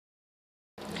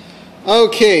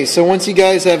Okay, so once you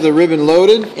guys have the ribbon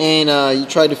loaded and you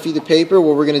try to feed the paper,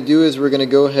 what we're going to do is we're going to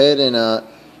go ahead and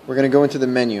we're going to go into the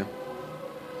menu.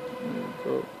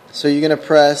 So you're going to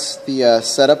press the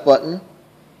setup button.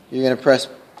 You're going to press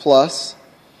plus,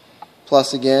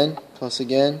 plus again, plus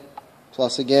again,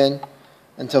 plus again,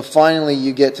 until finally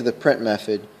you get to the print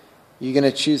method. You're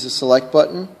going to choose the select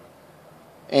button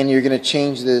and you're going to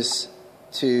change this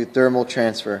to thermal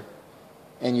transfer.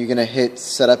 And you're going to hit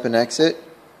setup and exit.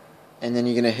 And then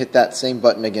you're going to hit that same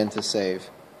button again to save.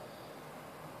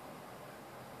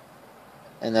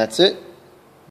 And that's it.